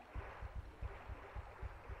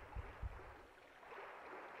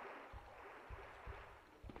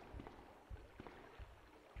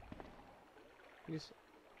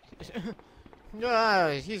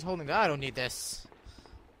 He's holding... I don't need this.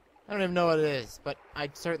 I don't even know what it is, but I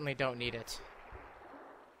certainly don't need it.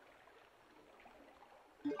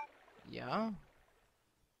 Yeah?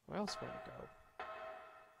 Where else would I go?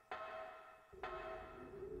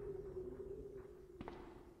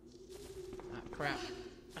 Ah, crap.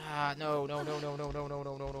 Ah, no.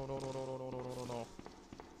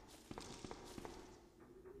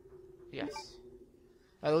 Yes.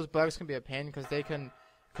 Those bugs can be a pain because they can...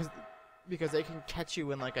 Because they can catch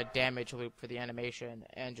you in like a damage loop for the animation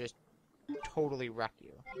and just totally wreck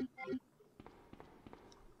you.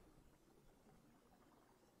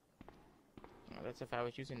 Oh, that's if I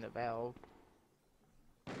was using the valve.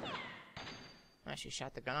 Ah, she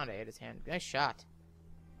shot the gun out of Ada's hand. Nice shot.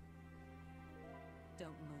 Don't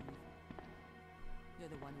move. You're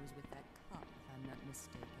the one who was with that cop, if I'm not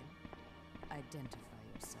mistaken. Identify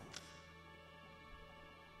yourself.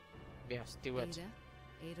 Yes, do it.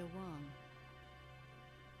 Ada Wong.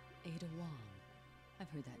 Ada Wong. I've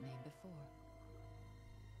heard that name before.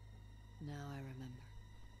 Now I remember.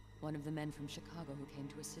 One of the men from Chicago who came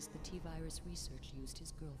to assist the T-Virus research used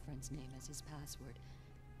his girlfriend's name as his password.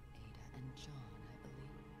 Ada and John, I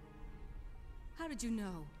believe. How did you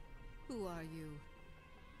know? Who are you?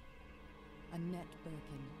 Annette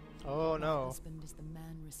Birkin. Oh My no. husband is the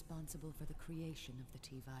man responsible for the creation of the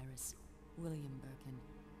T-Virus, William Birkin.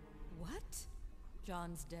 What?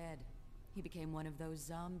 John's dead. He became one of those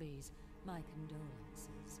zombies. My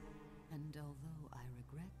condolences. And although I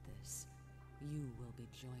regret this, you will be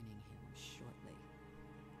joining him shortly.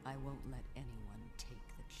 I won't let anyone take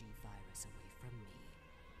the G-Virus away from me.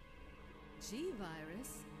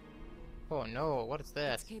 G-Virus? Oh no, what is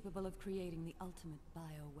that? It's capable of creating the ultimate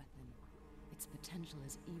bioweapon. Its potential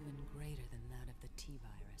is even greater than that of the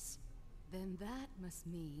T-Virus. Then that must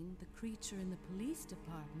mean the creature in the police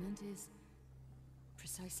department is...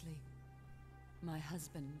 Precisely. My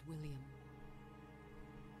husband, William.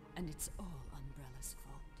 And it's all Umbrella's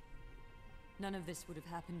fault. None of this would have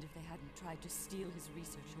happened if they hadn't tried to steal his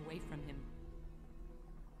research away from him.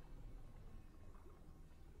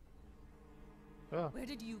 Oh. Where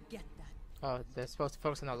did you get that? Oh, they're supposed to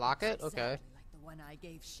focus on the locket? It's Okay. exactly like the one I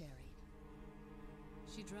gave Sherry.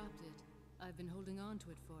 She dropped it. I've been holding on to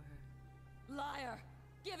it for her. Liar!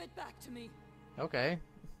 Give it back to me! Okay.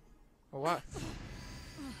 Well, what?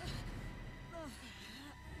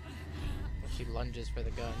 She lunges for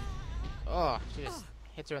the gun. Oh, she just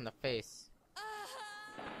hits her in the face.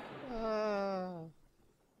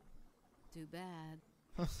 Too bad.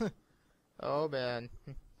 Oh man.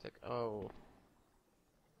 It's like, oh.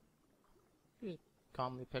 She just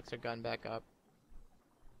calmly picks her gun back up.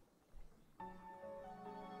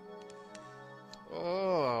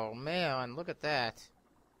 Oh man, look at that.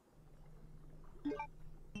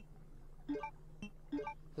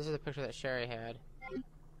 This is the picture that Sherry had.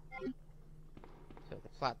 So the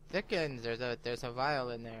plot thickens. There's a vial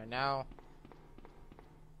in there now.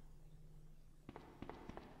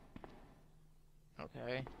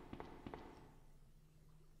 Okay.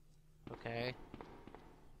 Okay.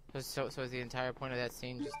 So is the entire point of that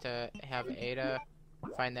scene just to have Ada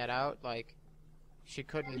find that out? Like, she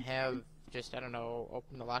couldn't have just, I don't know,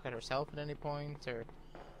 open the locket herself at any point, or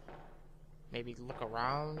maybe look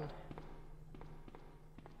around?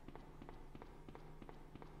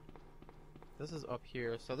 This is up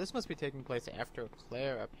here, so this must be taking place after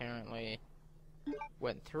Claire apparently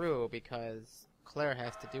went through, because Claire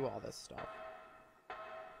has to do all this stuff.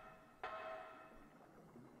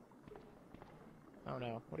 Oh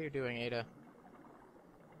no, what are you doing, Ada?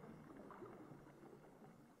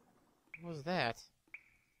 What was that?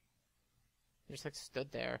 You just like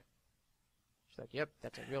stood there. She's like, yep,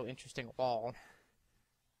 that's a real interesting wall.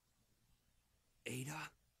 Ada?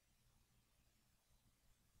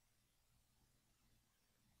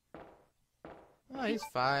 Oh, he's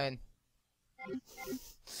fine.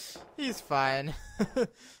 He's fine.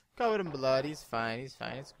 Covered in blood, he's fine,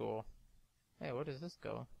 it's cool. Hey, where does this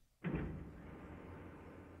go?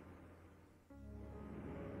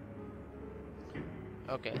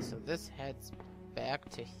 Okay, so this heads back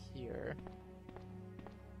to here.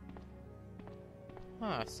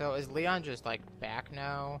 Huh, so is Leon just, like, back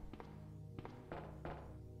now?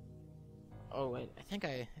 Oh, wait, I think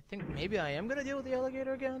maybe I am gonna deal with the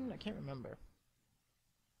alligator again? I can't remember.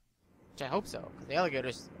 Which I hope so, because the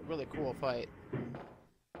alligator's a really cool fight.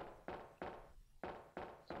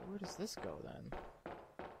 So where does this go, then?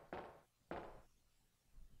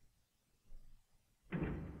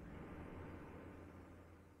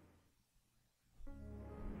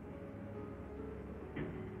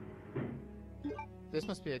 This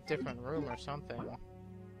must be a different room or something.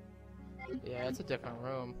 Yeah, it's a different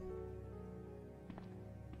room.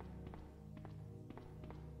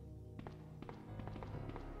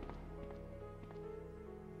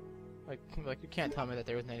 Like you can't tell me that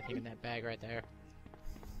there wasn't anything in that bag right there.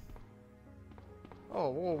 Oh,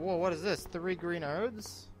 whoa, what is this? 3 green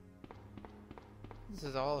herbs? This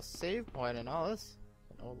is all a save point and all this.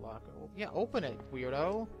 An old locker. Yeah, open it,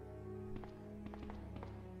 weirdo.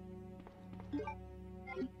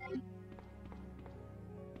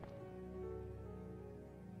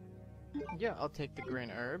 Yeah, I'll take the green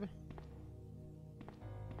herb.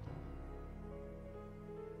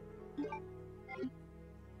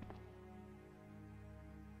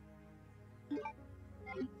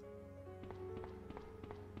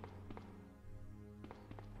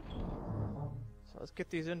 So let's get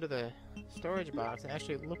these into the storage box. And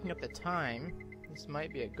actually, looking at the time, This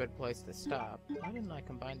might be a good place to stop. Why didn't I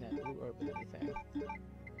combine that blue orb with anything?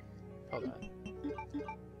 Hold on.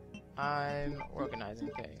 I'm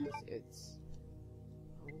organizing things. It's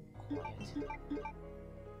quiet.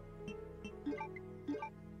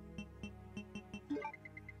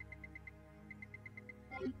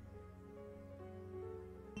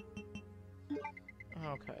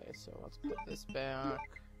 Okay, so let's put this back.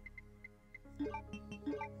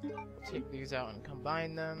 Take these out and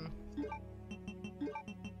combine them.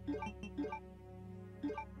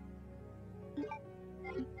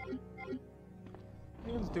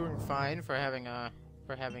 Leon's doing fine for having a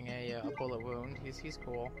bullet wound. He's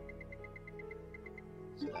cool.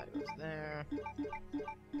 So that goes there.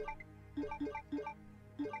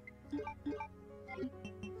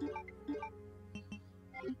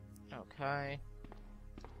 Okay.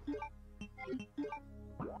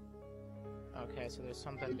 Okay, so there's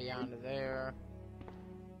something beyond there.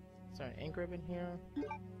 Is there an ink ribbon here?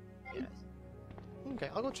 Yes. Okay,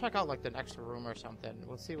 I'll go check out like the next room or something.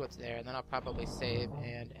 We'll see what's there, and then I'll probably save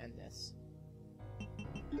and end this.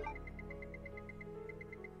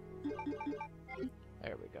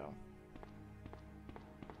 There we go.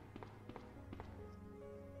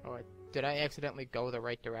 Oh, did I accidentally go the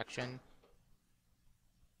right direction?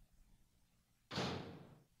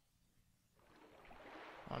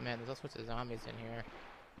 Oh man, there's all sorts of zombies in here.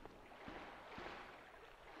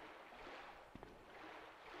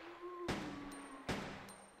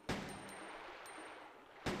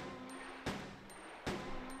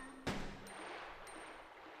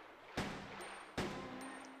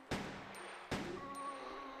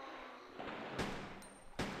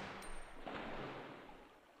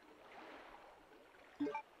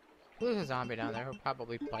 There's a zombie down there who'll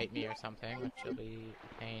probably bite me or something, which will be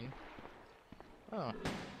a pain. Oh.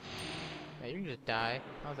 Yeah, you can just die.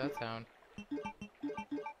 How's that sound?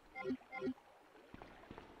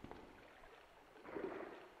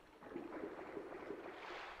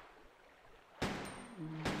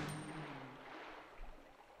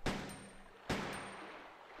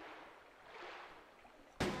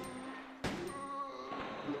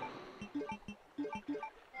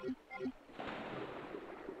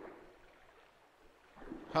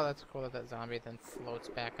 Oh, that's cool that that zombie then floats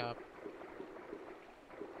back up.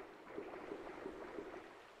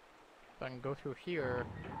 If I can go through here...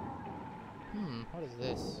 what is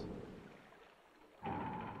this?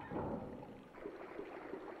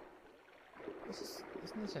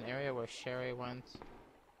 Isn't this an area where Sherry went?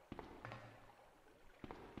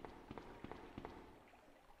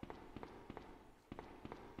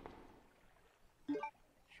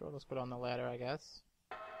 Sure, let's go down the ladder, I guess.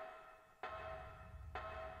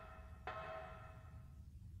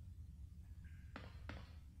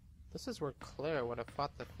 This is where Claire would have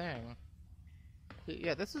fought the thing.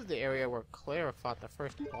 Yeah, this is the area where Claire fought the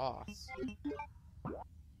first boss.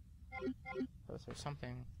 Was there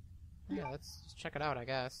something? Yeah, let's just check it out, I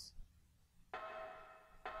guess.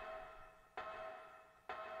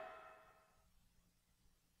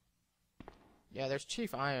 Yeah, there's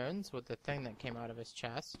Chief Irons with the thing that came out of his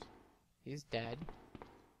chest. He's dead.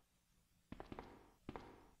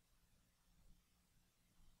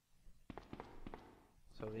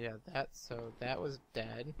 So yeah, that was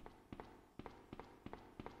dead.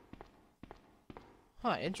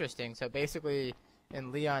 Huh, interesting. So basically,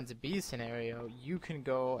 in Leon's B scenario, you can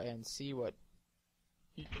go and see what...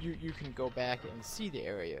 You can go back and see the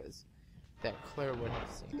areas that Claire would have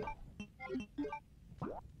seen.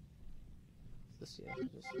 This, yeah,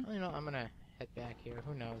 just, you know, I'm gonna head back here.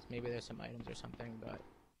 Who knows? Maybe there's some items or something, but...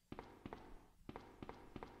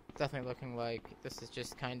 It's definitely looking like this is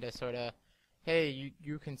just kinda sorta... Hey,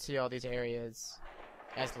 you can see all these areas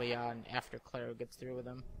as Leon after Claire gets through with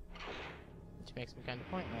them. Which makes me kind of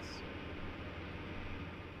pointless.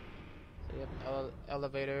 So you have an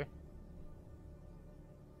elevator.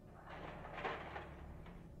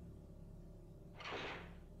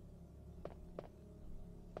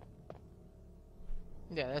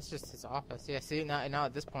 Yeah, that's just his office. Yeah, see, now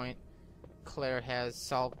at this point, Claire has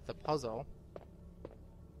solved the puzzle.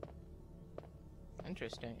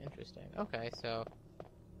 Interesting, interesting. Okay, so...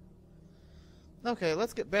 Okay,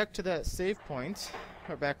 let's get back to that save point.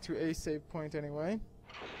 Or back to a save point, anyway.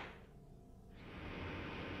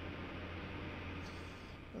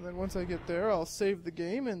 And then once I get there, I'll save the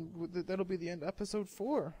game, and that'll be the end of episode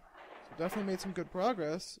 4. So definitely made some good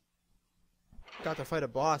progress. Got to fight a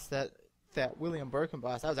boss, that William Birkin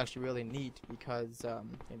boss. That was actually really neat, because,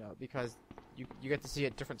 you know, because you get to see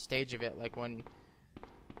a different stage of it, like when...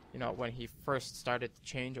 You know, when he first started to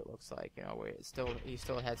change, it looks like, you know, where he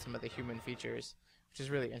still had some of the human features, which is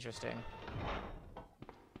really interesting.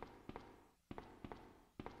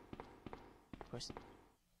 course.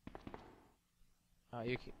 Oh,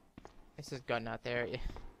 you can... This is gun not there. Yeah.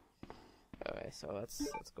 Okay, so let's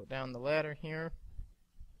go down the ladder here.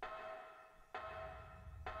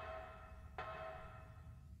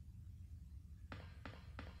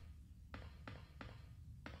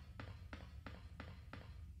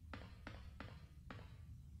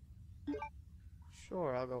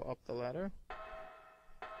 Sure, I'll go up the ladder.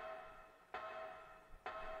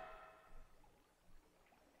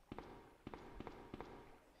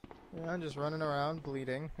 Yeah, I'm just running around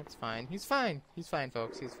bleeding. It's fine. He's fine. He's fine,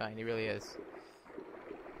 folks. He's fine. He really is.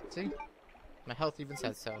 See? My health even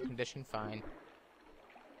says so. Condition fine.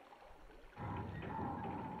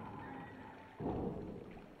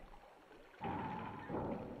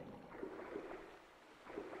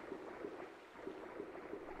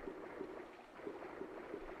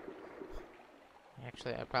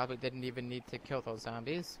 Actually, I probably didn't even need to kill those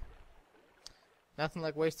zombies. Nothing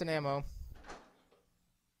like wasting ammo.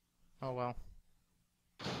 Oh well.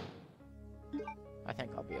 I think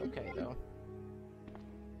I'll be okay though.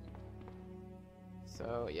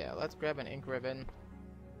 So yeah, let's grab an ink ribbon.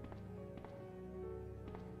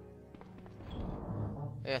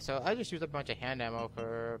 Yeah, so I just used a bunch of handgun ammo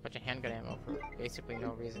for basically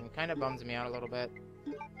no reason. Kind of bums me out a little bit.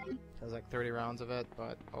 There's like 30 rounds of it,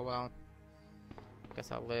 but oh well.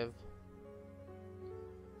 Guess I'll live.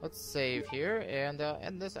 Let's save here and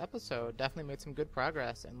end this episode. Definitely made some good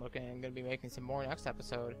progress, and I'm gonna be making some more next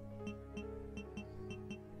episode.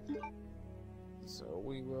 So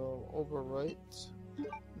we will overwrite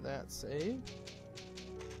that save.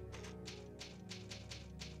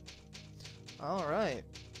 Alright.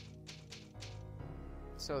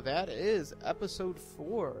 So that is episode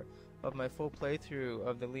 4 of my full playthrough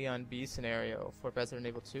of the Leon B scenario for Resident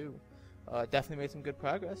Evil 2. Definitely made some good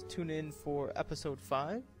progress. Tune in for episode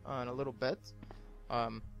 5 in a little bit.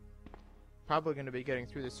 Probably going to be getting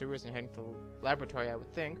through the sewers and heading to the laboratory, I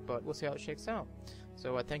would think, but we'll see how it shakes out.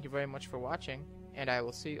 So thank you very much for watching, and I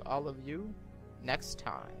will see all of you next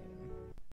time.